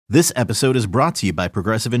This episode is brought to you by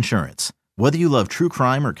Progressive Insurance. Whether you love true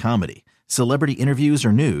crime or comedy, celebrity interviews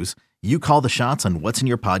or news, you call the shots on what's in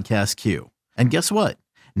your podcast queue. And guess what?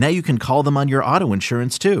 Now you can call them on your auto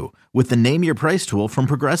insurance too with the Name Your Price tool from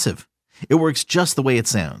Progressive. It works just the way it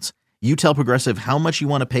sounds. You tell Progressive how much you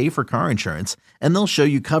want to pay for car insurance, and they'll show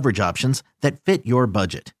you coverage options that fit your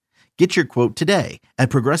budget. Get your quote today at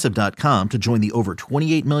Progressive.com to join the over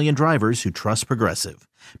 28 million drivers who trust Progressive.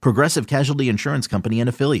 Progressive Casualty Insurance Company and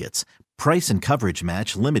Affiliates. Price and coverage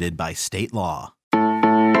match limited by state law.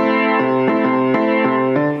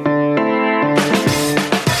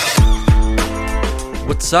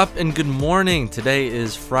 What's up and good morning. Today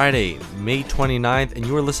is Friday, May 29th, and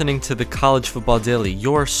you are listening to the College Football Daily,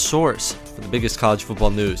 your source for the biggest college football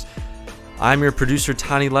news. I'm your producer,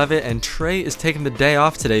 Tani Levitt, and Trey is taking the day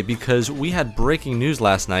off today because we had breaking news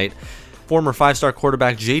last night. Former five-star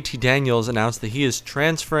quarterback JT Daniels announced that he is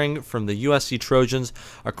transferring from the USC Trojans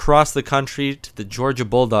across the country to the Georgia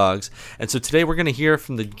Bulldogs. And so today we're going to hear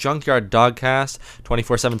from the Junkyard Dogcast,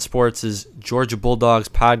 24/7 Sports' Georgia Bulldogs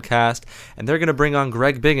podcast. And they're going to bring on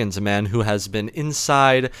Greg Biggins, a man who has been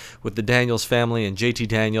inside with the Daniels family and JT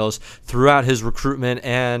Daniels throughout his recruitment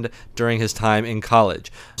and during his time in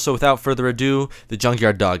college. So without further ado, the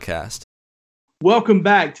Junkyard Dogcast. Welcome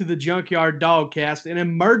back to the Junkyard Dogcast, an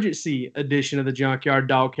emergency edition of the Junkyard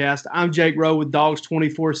Dogcast. I'm Jake Rowe with Dogs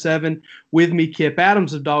 24/7. With me, Kip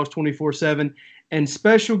Adams of Dogs 24/7, and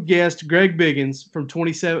special guest Greg Biggins from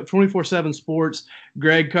 24/7 Sports.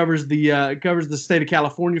 Greg covers the state of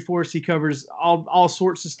California for us. He covers all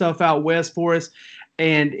sorts of stuff out west for us,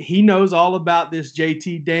 and he knows all about this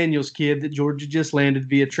JT Daniels kid that Georgia just landed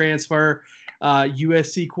via transfer.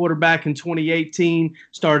 USC quarterback in 2018,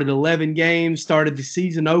 started 11 games, started the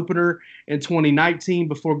season opener in 2019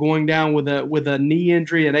 before going down with a knee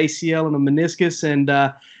injury, an ACL and a meniscus.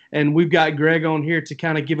 And we've got Greg on here to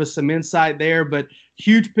kind of give us some insight there. But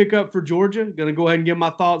huge pickup for Georgia. Going to go ahead and give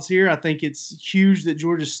my thoughts here. I think it's huge that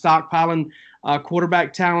Georgia's stockpiling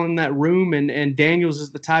quarterback talent in that room, and Daniels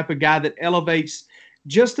is the type of guy that elevates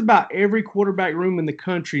just about every quarterback room in the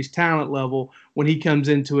country's talent level when he comes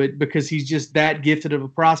into it, because he's just that gifted of a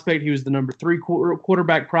prospect. He was the number 3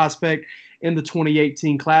 quarterback prospect in the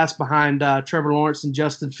 2018 class behind Trevor Lawrence and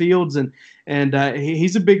Justin Fields, and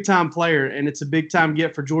he's a big-time player, and it's a big-time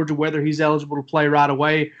get for Georgia, whether he's eligible to play right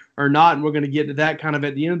away or not, and we're going to get to that kind of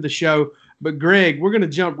at the end of the show. But, Greg, we're going to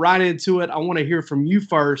jump right into it. I want to hear from you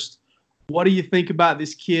first. What do you think about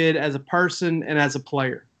this kid as a person and as a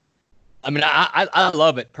player? I mean, I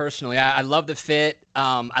love it personally. I love the fit.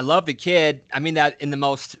 I love the kid. I mean that in the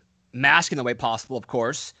most masculine way possible, of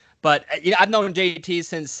course. But I've known JT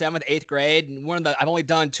since 7th, 8th grade, and I've only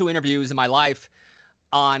done 2 interviews in my life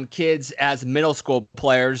on kids as middle school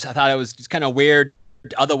players. I thought it was just kind of weird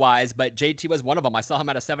otherwise, but JT was one of them. I saw him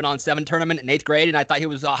at a 7-on-7 tournament in 8th grade, and I thought he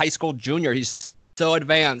was a high school junior. He's so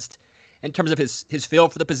advanced in terms of his feel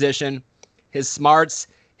for the position, his smarts,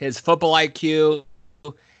 his football IQ.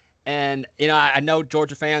 And, I know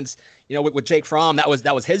Georgia fans, with Jake Fromm, that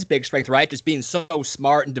was his big strength, right? Just being so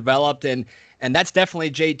smart and developed. And that's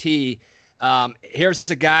definitely JT. Here's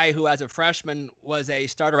the guy who, as a freshman, was a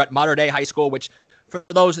starter at Mater Dei High School, which for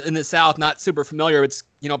those in the South not super familiar, it's,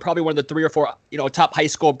 probably one of the 3 or 4, top high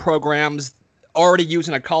school programs already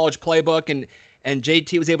using a college playbook. And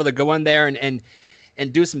JT was able to go in there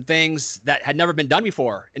and do some things that had never been done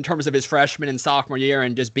before in terms of his freshman and sophomore year,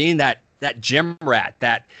 and just being that gym rat,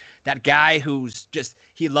 that guy who's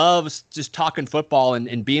he loves just talking football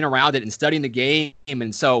and being around it and studying the game.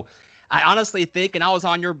 And so I honestly think, and I was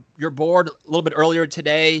on your board a little bit earlier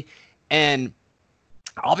today, and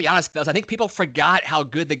I'll be honest, I think people forgot how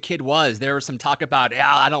good the kid was. There was some talk about,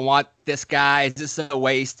 I don't want this guy. Is this a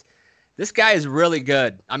waste? This guy is really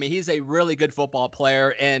good. I mean, he's a really good football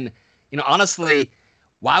player. And, honestly,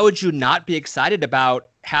 why would you not be excited about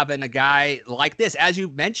having a guy like this? As you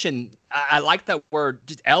mentioned, I like that word,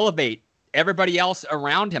 just elevate everybody else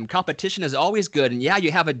around him. Competition is always good. And yeah,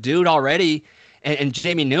 you have a dude already and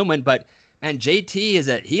Jamie Newman, but man,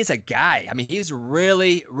 JT he's a guy. I mean, he's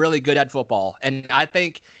really, really good at football. And I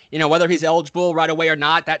think, whether he's eligible right away or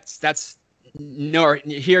not, that's nor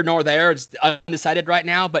here nor there. It's undecided right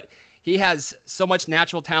now, but he has so much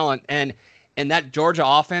natural talent. And that Georgia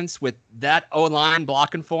offense with that O-line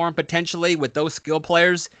blocking for him, potentially with those skill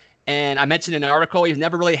players. And I mentioned in an article, he's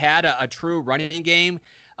never really had a true running game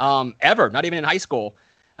ever, not even in high school.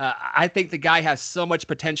 I think the guy has so much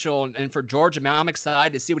potential. And for Georgia, man, I'm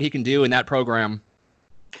excited to see what he can do in that program.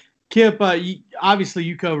 Kip, obviously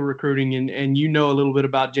you cover recruiting and you know a little bit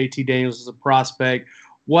about JT Daniels as a prospect.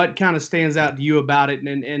 What kind of stands out to you about it?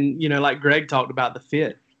 And like Greg talked about, the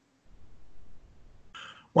fit.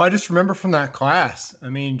 Well, I just remember from that class. I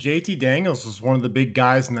mean, JT Daniels was one of the big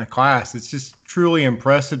guys in that class. It's just truly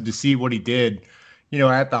impressive to see what he did,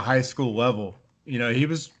 at the high school level. He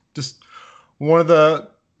was just one of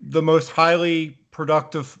the most highly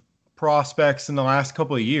productive prospects in the last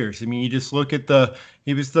couple of years. I mean, you just look at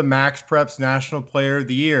he was the Max Preps National Player of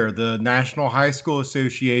the Year, the National High School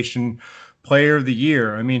Association Player of the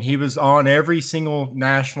Year. I mean, he was on every single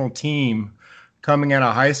national team coming out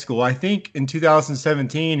of high school. I think in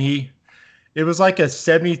 2017, it was like a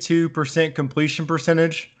 72% completion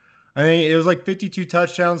percentage. I mean, it was like 52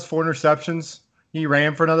 touchdowns, 4 interceptions. He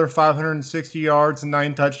ran for another 560 yards and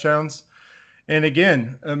 9 touchdowns. And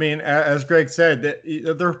again, I mean, as Greg said, that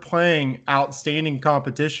they're playing outstanding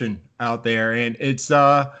competition out there, and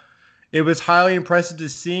it was highly impressive to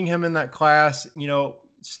seeing him in that class.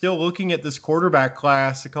 Still looking at this quarterback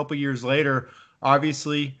class a couple years later.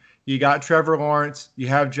 Obviously, you got Trevor Lawrence, you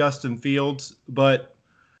have Justin Fields, but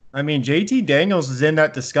I mean, JT Daniels is in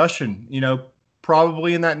that discussion.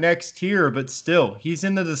 Probably in that next tier, but still, he's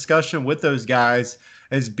in the discussion with those guys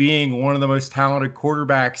as being one of the most talented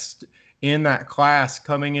quarterbacks in that class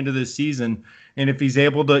coming into this season. And if he's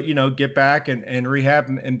able to, get back and rehab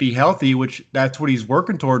and be healthy, which that's what he's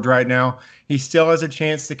working towards right now, he still has a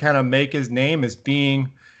chance to kind of make his name as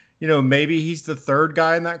being, maybe he's the third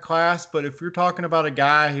guy in that class. But if you're talking about a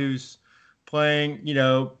guy who's playing,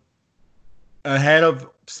 ahead of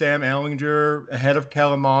Sam Ehlinger, ahead of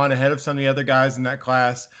Kellen Mond, ahead of some of the other guys in that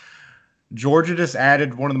class, Georgia just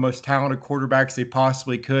added one of the most talented quarterbacks they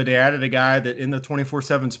possibly could. They added a guy that in the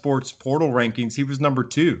 24/7 Sports portal rankings, he was number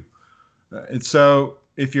 2. And so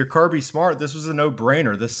if you're Kirby Smart, this was a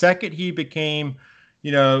no-brainer. The second he became,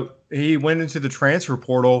 he went into the transfer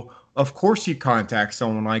portal, of course you contact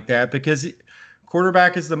someone like that because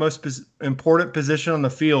quarterback is the most important position on the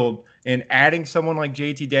field, and adding someone like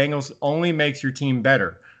JT Daniels only makes your team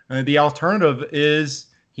better. The alternative is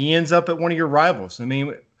he ends up at one of your rivals. I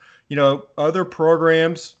mean, other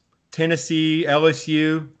programs, Tennessee,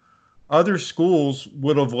 LSU, other schools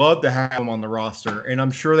would have loved to have him on the roster, and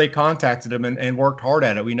I'm sure they contacted him and worked hard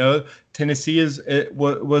at it. We know Tennessee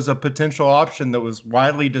was a potential option that was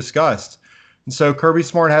widely discussed. And so Kirby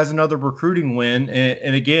Smart has another recruiting win,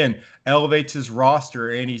 and again, elevates his roster,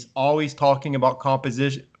 and he's always talking about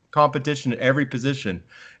competition at every position.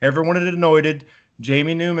 Everyone had anointed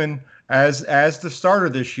Jamie Newman as the starter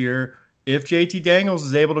this year. If JT Daniels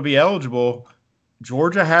is able to be eligible,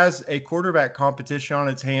 Georgia has a quarterback competition on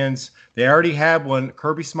its hands. They already have one.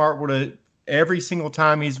 Kirby Smart would have, every single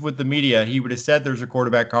time he's with the media, he would have said there's a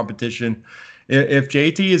quarterback competition. If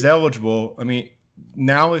JT is eligible, I mean,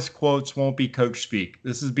 now his quotes won't be coach speak.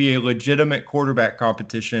 This is be a legitimate quarterback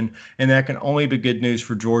competition, and that can only be good news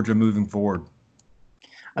for Georgia moving forward.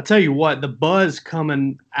 I'll tell you what, the buzz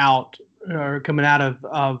coming out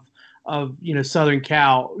of Southern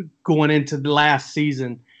Cal going into the last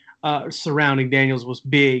season surrounding Daniels was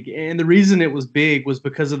big. And the reason it was big was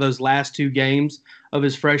because of those last 2 games of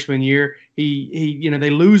his freshman year. He they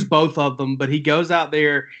lose both of them, but he goes out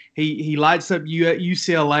there, he lights up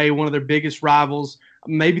UCLA, one of their biggest rivals,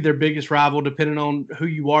 maybe their biggest rival, depending on who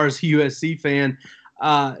you are as a USC fan.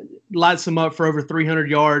 Lights them up for over 300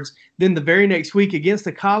 yards. Then the very next week against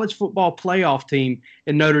the college football playoff team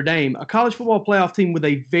in Notre Dame, a college football playoff team with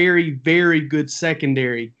a very, very good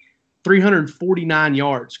secondary, 349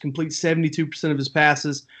 yards, complete 72% of his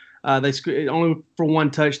passes. They only for 1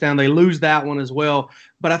 touchdown. They lose that one as well.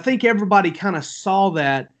 But I think everybody kind of saw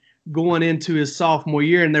that going into his sophomore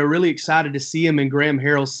year, and they're really excited to see him in Graham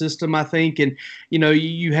Harrell's system, I think. And,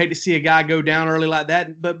 you hate to see a guy go down early like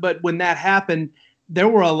that. But when that happened, there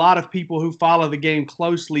were a lot of people who follow the game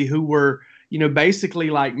closely who were, basically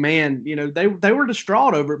like, man, they were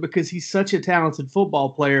distraught over it because he's such a talented football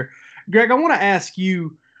player. Greg, I want to ask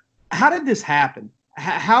you, how did this happen?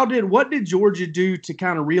 What did Georgia do to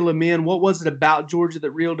kind of reel him in? What was it about Georgia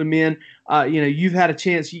that reeled him in? You've had a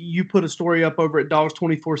chance. You put a story up over at Dogs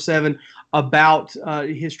 24/7 about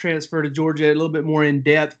his transfer to Georgia a little bit more in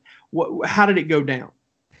depth. How did it go down?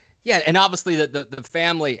 Yeah, and obviously the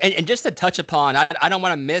family, and just to touch upon, I don't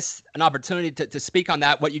want to miss an opportunity to speak on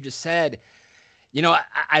that, what you just said.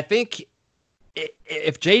 I think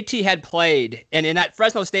if JT had played, and in that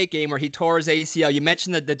Fresno State game where he tore his ACL, you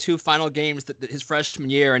mentioned the 2 final games that his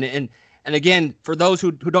freshman year, and again, for those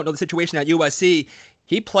who don't know the situation at USC,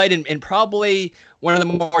 he played in probably one of the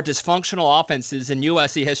more dysfunctional offenses in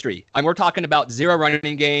USC history. I mean, we're talking about 0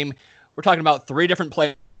 running game. We're talking about 3 different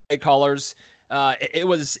play callers. It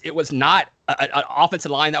was not an offensive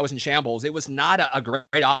line that was in shambles. It was not a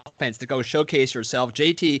great offense to go showcase yourself.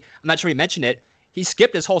 JT, I'm not sure he mentioned it, he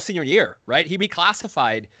skipped his whole senior year, right? He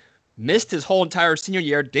reclassified missed his whole entire senior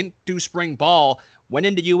year, didn't do spring ball, went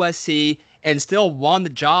into USC, and still won the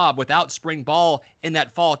job without spring ball in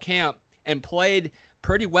that fall camp and played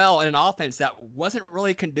pretty well in an offense that wasn't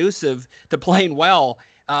really conducive to playing well.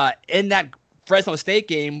 In that Fresno State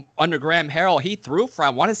game under Graham Harrell, he threw for, I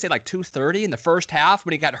want to say, like 230 in the first half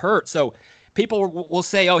when he got hurt. So people will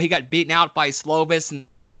say, oh, he got beaten out by Slovis and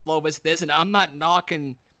Slovis this, and I'm not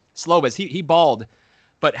knocking Slovis. He balled.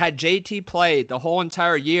 But had JT played the whole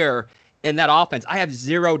entire year in that offense, I have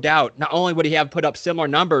zero doubt not only would he have put up similar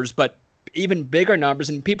numbers, but even bigger numbers.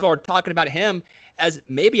 And people are talking about him as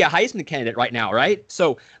maybe a Heisman candidate right now, right?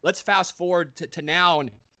 So let's fast forward to now.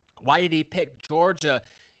 And why did he pick Georgia?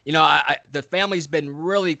 You know, the family's been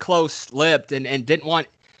really close-lipped and didn't want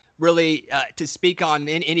really to speak on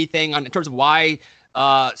anything in terms of why.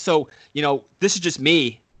 So, you know, this is just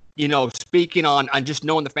me, you know, speaking on just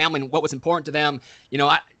knowing the family and what was important to them. You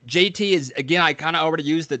know, JT is, again, I kind of already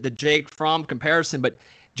used the Jake Fromm comparison, but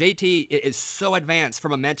JT is so advanced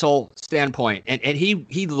from a mental standpoint, and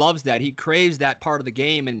he loves that. He craves that part of the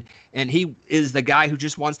game, and he is the guy who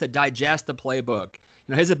just wants to digest the playbook.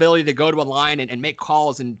 You know, his ability to go to a line and make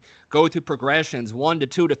calls and go through progressions 1 to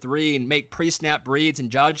 2 to 3 and make pre-snap reads and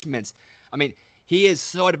judgments. I mean, he is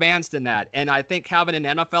so advanced in that, and I think having an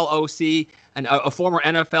NFL OC and a former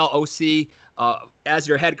NFL OC as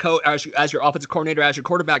your head coach, as your offensive coordinator, as your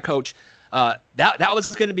quarterback coach. That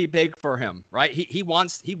was going to be big for him, right? He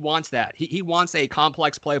wants that. He wants a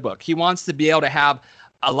complex playbook. He wants to be able to have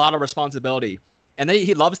a lot of responsibility. And then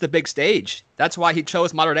he loves the big stage. That's why he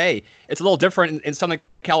chose Mater Dei. It's a little different in Southern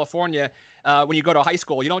California when you go to high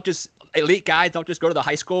school. You don't just elite guys don't just go to the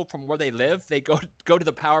high school from where they live. They go to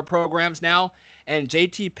the power programs now. And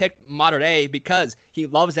JT picked Mater Dei because he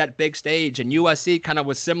loves that big stage. And USC kind of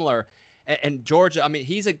was similar. And Georgia, I mean,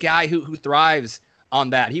 he's a guy who thrives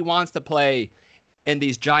on that. He wants to play in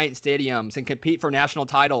these giant stadiums and compete for national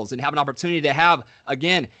titles and have an opportunity to have,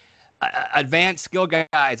 again, advanced skill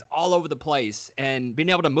guys all over the place and being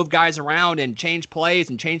able to move guys around and change plays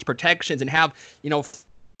and change protections and have, you know,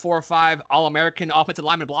 4 or 5 All-American offensive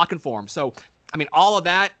linemen blocking for him. So, I mean, all of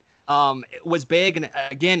that was big. And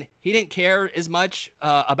again, he didn't care as much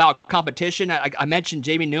about competition. I mentioned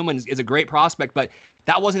Jamie Newman is a great prospect, but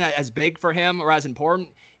that wasn't as big for him or as important.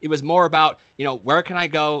 It was more about, you know, where can I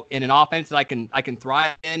go in an offense that I can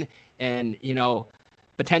thrive in and, you know,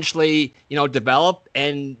 potentially, you know, develop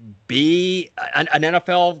and be an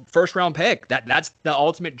NFL first-round pick. That's the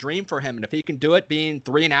ultimate dream for him. And if he can do it being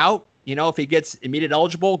 3 and out, you know, if he gets immediate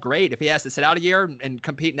eligible, great. If he has to sit out a year and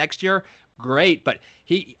compete next year, great. But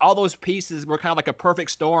all those pieces were kind of like a perfect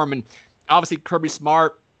storm. And obviously Kirby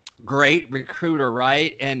Smart, great recruiter,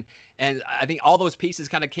 right? And I think all those pieces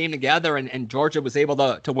kind of came together, and Georgia was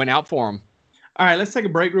able to win out for him. All right, let's take a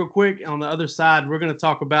break real quick. On the other side, we're going to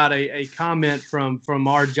talk about a comment from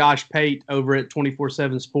our Josh Pate over at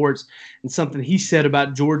 24/7 Sports and something he said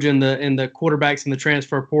about Georgia and the quarterbacks in the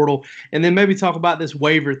transfer portal, and then maybe talk about this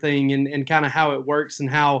waiver thing and kind of how it works and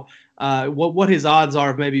how what his odds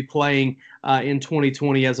are of maybe playing in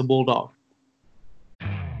 2020 as a Bulldog.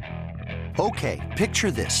 Okay, picture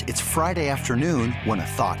this. It's Friday afternoon when a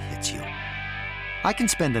thought hits you. I can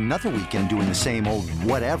spend another weekend doing the same old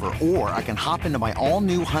whatever, or I can hop into my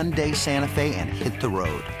all-new Hyundai Santa Fe and hit the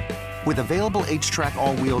road. With available H-Track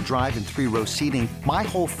all-wheel drive and 3-row seating, my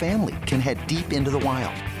whole family can head deep into the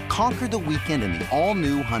wild. Conquer the weekend in the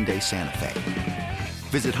all-new Hyundai Santa Fe.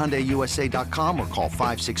 Visit HyundaiUSA.com or call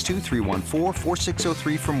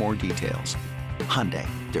 562-314-4603 for more details. Hyundai,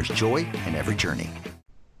 there's joy in every journey.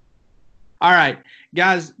 All right,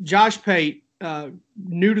 guys, Josh Pate,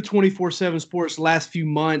 new to 24/7 Sports the last few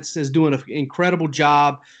months, is doing an incredible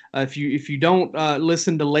job. If you don't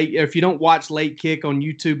if you don't watch Late Kick on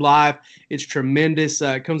YouTube Live, it's tremendous.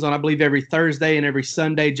 It comes on, I believe, every Thursday and every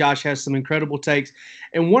Sunday. Josh has some incredible takes.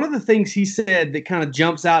 And one of the things he said that kind of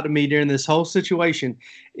jumps out to me during this whole situation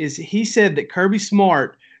is he said that Kirby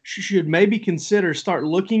Smart should maybe consider start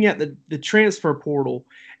looking at the transfer portal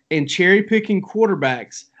and cherry picking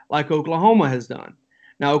quarterbacks like Oklahoma has done.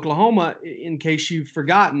 Now, Oklahoma, in case you've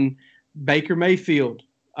forgotten, Baker Mayfield,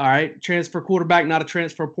 all right, transfer quarterback, not a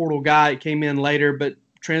transfer portal guy. It came in later, but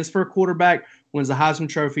transfer quarterback, wins the Heisman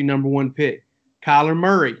Trophy, #1 pick. Kyler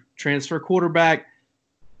Murray, transfer quarterback,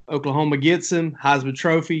 Oklahoma gets him, Heisman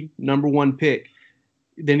Trophy, #1 pick.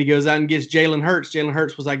 Then he goes out and gets Jalen Hurts. Jalen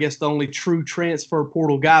Hurts was, I guess, the only true transfer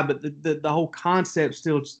portal guy, but the whole concept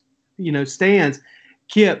still, stands.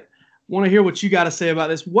 Kip, want to hear what you got to say about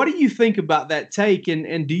this. What do you think about that take,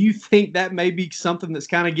 and do you think that may be something that's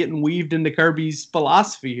kind of getting weaved into Kirby's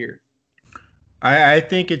philosophy here? I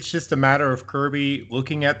think it's just a matter of Kirby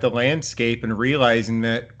looking at the landscape and realizing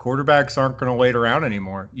that quarterbacks aren't going to wait around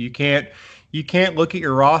anymore. You can't look at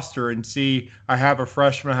your roster and see I have a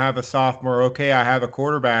freshman, I have a sophomore, okay, I have a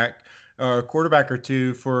quarterback or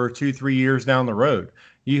two for 2-3 years down the road.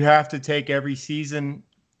 You have to take every season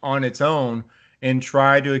on its own and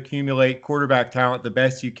try to accumulate quarterback talent the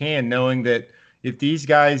best you can, knowing that if these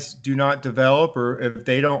guys do not develop or if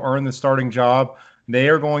they don't earn the starting job, they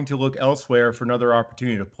are going to look elsewhere for another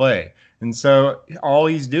opportunity to play. And so all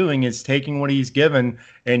he's doing is taking what he's given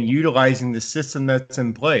and utilizing the system that's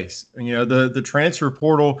in place. And, the transfer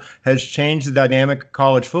portal has changed the dynamic of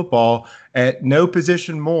college football at no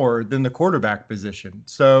position more than the quarterback position.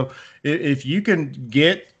 So if you can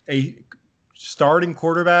get a starting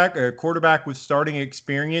quarterback, a quarterback with starting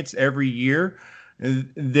experience every year,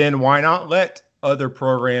 then why not let other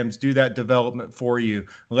programs do that development for you?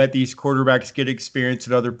 Let these quarterbacks get experience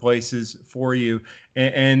at other places for you,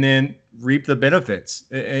 and then reap the benefits.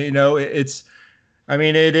 It is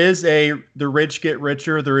the rich get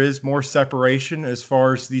richer. There is more separation as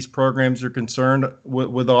far as these programs are concerned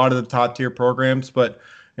with a lot of the top tier programs. But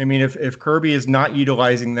if Kirby is not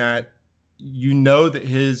utilizing that, that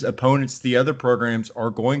his opponents, the other programs, are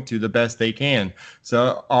going to the best they can.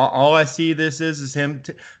 So all I see this is him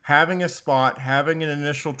having having an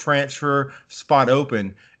initial transfer spot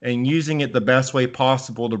open and using it the best way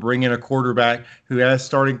possible to bring in a quarterback who has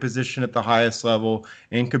starting position at the highest level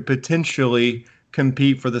and could potentially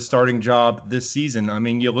compete for the starting job this season.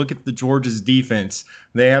 You look at the Georgia's defense.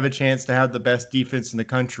 They have a chance to have the best defense in the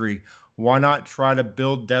country. Why not try to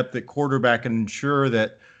build depth at quarterback and ensure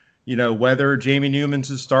that whether Jamie Newman's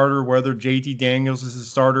a starter, whether JT Daniels is a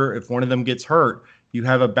starter, if one of them gets hurt, you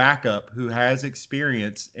have a backup who has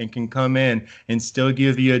experience and can come in and still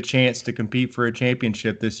give you a chance to compete for a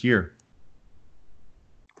championship this year.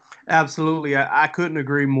 Absolutely. I couldn't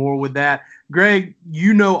agree more with that. Greg,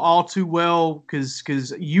 all too well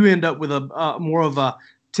because you end up with a more of a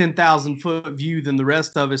 10,000-foot view than the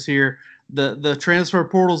rest of us here. The transfer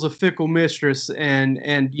portal's a fickle mistress, and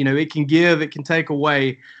it can give, it can take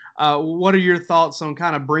away. What are your thoughts on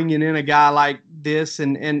kind of bringing in a guy like this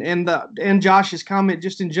and Josh's comment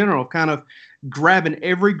just in general, kind of grabbing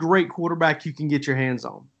every great quarterback you can get your hands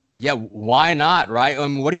on? Yeah, why not, right?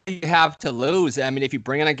 What do you have to lose? If you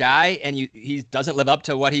bring in a guy and he doesn't live up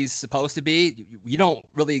to what he's supposed to be, you don't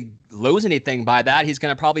really lose anything by that. He's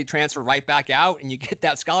going to probably transfer right back out, and you get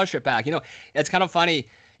that scholarship back. It's kind of funny,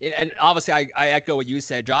 and obviously I echo what you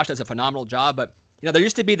said. Josh does a phenomenal job, but there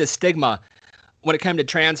used to be the stigma when it came to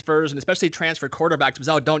transfers, and especially transfer quarterbacks, was,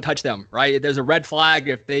 don't touch them, right? There's a red flag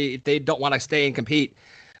if they don't want to stay and compete.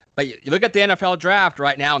 But you look at the NFL draft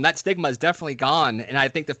right now, and that stigma is definitely gone. And I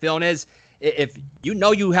think the feeling is, if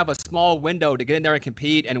you have a small window to get in there and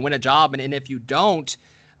compete and win a job, and if you don't,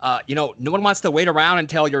 no one wants to wait around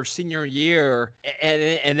until your senior year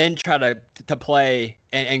and then try to play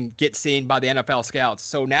and get seen by the NFL scouts.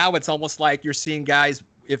 So now it's almost like you're seeing guys,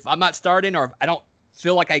 if I'm not starting or if I don't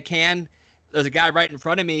feel like I can, there's a guy right in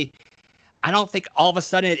front of me. I don't think all of a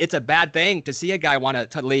sudden it's a bad thing to see a guy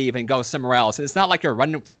want to leave and go somewhere else. And it's not like you're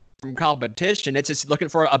running from competition. It's just looking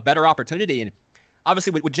for a better opportunity. And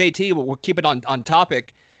obviously with JT, we'll keep it on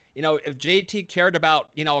topic. If JT cared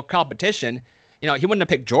about, competition, he wouldn't have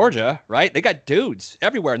picked Georgia, right? They got dudes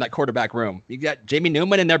everywhere in that quarterback room. You got Jamie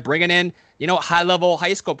Newman, and they're bringing in, high-level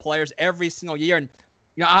high school players every single year. And,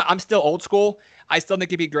 I'm still old school. I still think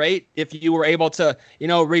it'd be great if you were able to,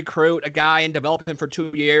 recruit a guy and develop him for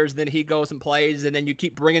 2 years, then he goes and plays, and then you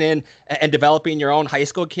keep bringing in and developing your own high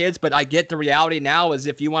school kids. But I get the reality now is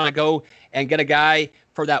if you want to go and get a guy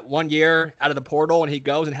for that 1 year out of the portal and he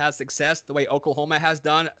goes and has success the way Oklahoma has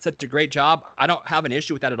done such a great job, I don't have an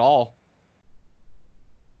issue with that at all.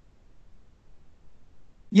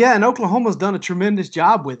 Yeah, and Oklahoma's done a tremendous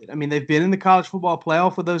job with it. They've been in the college football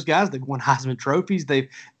playoff with those guys. They've won Heisman trophies.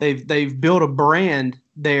 They've built a brand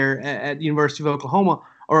there at University of Oklahoma,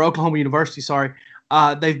 or Oklahoma University, sorry.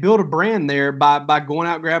 They've built a brand there by going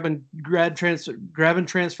out grabbing transfer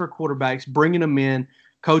quarterbacks, bringing them in,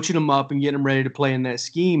 coaching them up, and getting them ready to play in that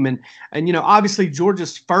scheme. And obviously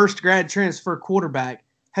Georgia's first grad transfer quarterback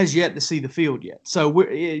has yet to see the field yet. So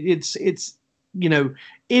it's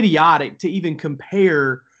idiotic to even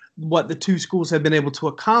compare what the two schools have been able to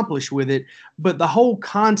accomplish with it. But the whole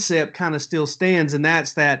concept kind of still stands, and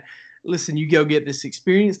that's that, listen, you go get this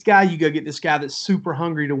experienced guy, you go get this guy that's super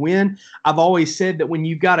hungry to win. I've always said that when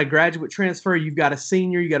you've got a graduate transfer, you've got a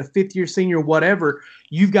senior, you got a fifth-year senior, whatever,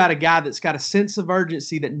 you've got a guy that's got a sense of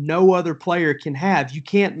urgency that no other player can have. You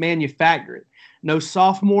can't manufacture it. No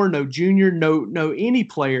sophomore, no junior, no any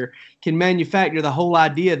player can manufacture the whole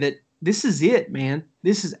idea that this is it, man.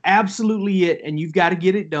 This is absolutely it, and you've got to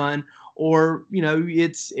get it done. Or,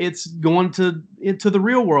 it's going into the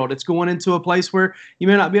real world. It's going into a place where you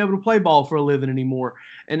may not be able to play ball for a living anymore.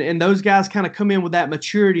 And those guys kind of come in with that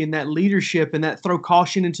maturity and that leadership and that throw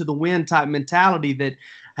caution into the wind type mentality that,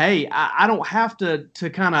 hey, I don't have to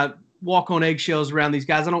kind of walk on eggshells around these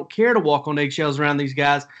guys. I don't care to walk on eggshells around these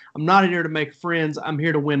guys. I'm not here to make friends. I'm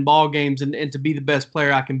here to win ball games and to be the best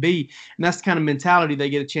player I can be. And that's the kind of mentality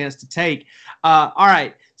they get a chance to take. All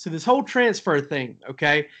right, so this whole transfer thing,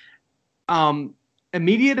 okay?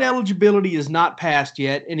 Immediate eligibility is not passed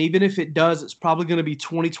yet, and even if it does, it's probably going to be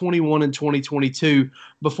 2021 and 2022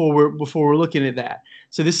 before we're looking at that.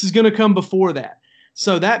 So this is going to come before that.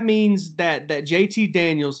 So that means that JT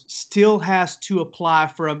Daniels still has to apply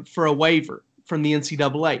for a waiver from the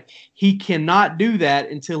NCAA. He cannot do that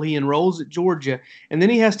until he enrolls at Georgia, and then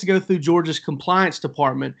he has to go through Georgia's compliance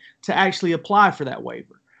department to actually apply for that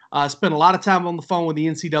waiver. I spent a lot of time on the phone with the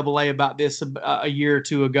NCAA about this a year or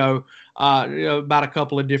two ago, about a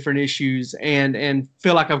couple of different issues, and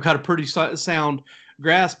feel like I've got a pretty sound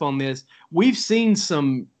grasp on this. We've seen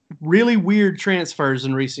some really weird transfers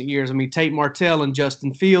in recent years. I mean, Tate Martell and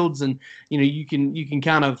Justin Fields, and you can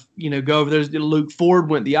kind of go over those. Luke Ford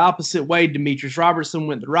went the opposite way. Demetrius Robertson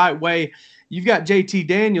went the right way. You've got JT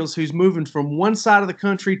Daniels, who's moving from one side of the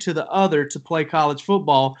country to the other to play college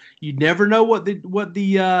football. You never know what the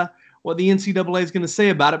NCAA is going to say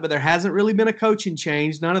about it, but there hasn't really been a coaching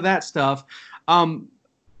change, none of that stuff.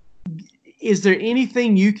 Is there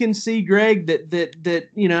anything you can see, Greg, that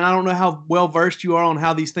and I don't know how well versed you are on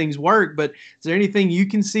how these things work, but is there anything you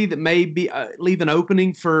can see that may be leave an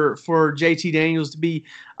opening for JT Daniels to be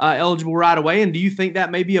eligible right away? And do you think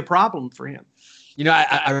that may be a problem for him?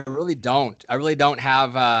 I really don't. I really don't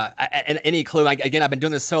have any clue. Again, I've been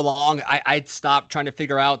doing this so long. I stopped trying to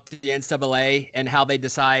figure out the NCAA and how they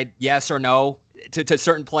decide yes or no to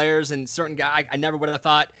certain players and certain guys. I never would have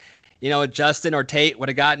thought, Justin or Tate would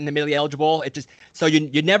have gotten immediately eligible. It just so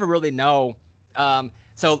you never really know.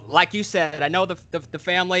 So like you said, I know the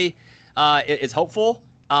family is hopeful.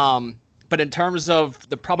 But in terms of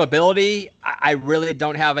the probability, I really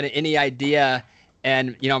don't have any idea.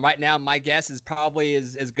 And, right now my guess is probably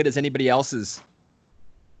as good as anybody else's.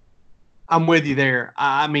 I'm with you there.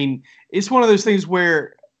 I mean, it's one of those things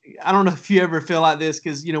where I don't know if you ever feel like this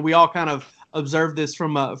because, we all kind of observe this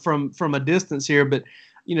from a distance here. But,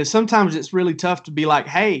 sometimes it's really tough to be like,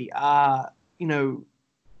 hey,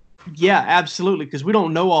 yeah, absolutely, because we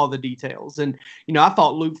don't know all the details. And, I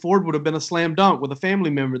thought Luke Ford would have been a slam dunk with a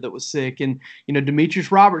family member that was sick. And,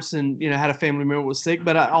 Demetrius Robertson, had a family member that was sick.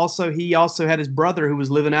 But he also had his brother who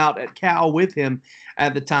was living out at Cal with him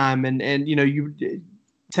at the time. And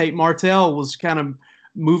Tate Martell was kind of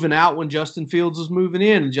moving out when Justin Fields was moving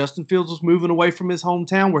in. And Justin Fields was moving away from his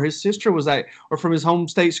hometown where his sister was at, or from his home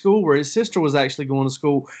state school where his sister was actually going to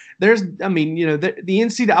school. The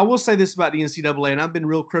NCAA, I will say this about the NCAA, and I've been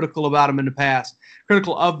real critical of them in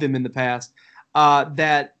the past,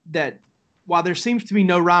 that while there seems to be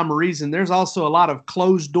no rhyme or reason, there's also a lot of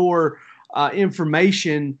closed door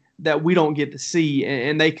information that we don't get to see,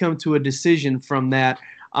 and they come to a decision from that.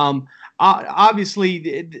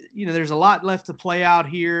 Obviously, there's a lot left to play out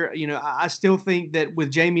here. I still think that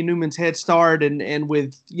with Jamie Newman's head start and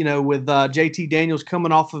with JT Daniels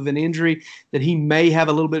coming off of an injury, that he may have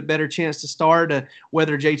a little bit better chance to start.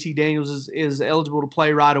 Whether JT Daniels is eligible to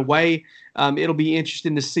play right away, it'll be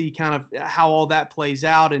interesting to see kind of how all that plays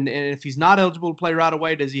out. And if he's not eligible to play right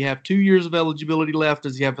away, does he have 2 years of eligibility left?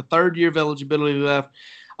 Does he have a third year of eligibility left?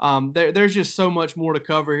 There's just so much more to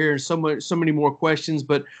cover here and so many more questions,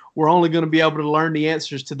 but we're only going to be able to learn the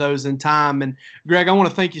answers to those in time. And Greg, I want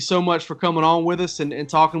to thank you so much for coming on with us and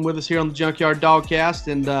talking with us here on the Junkyard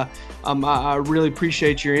Dogcast. And I really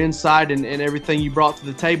appreciate your insight and everything you brought to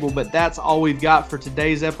the table. But that's all we've got for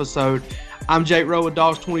today's episode. I'm Jake Rowe with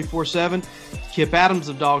Dogs 24/7, Kip Adams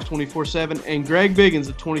of Dogs 24/7, and Greg Biggins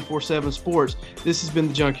of 24/7 Sports. This has been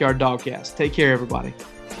the Junkyard Dogcast. Take care, everybody.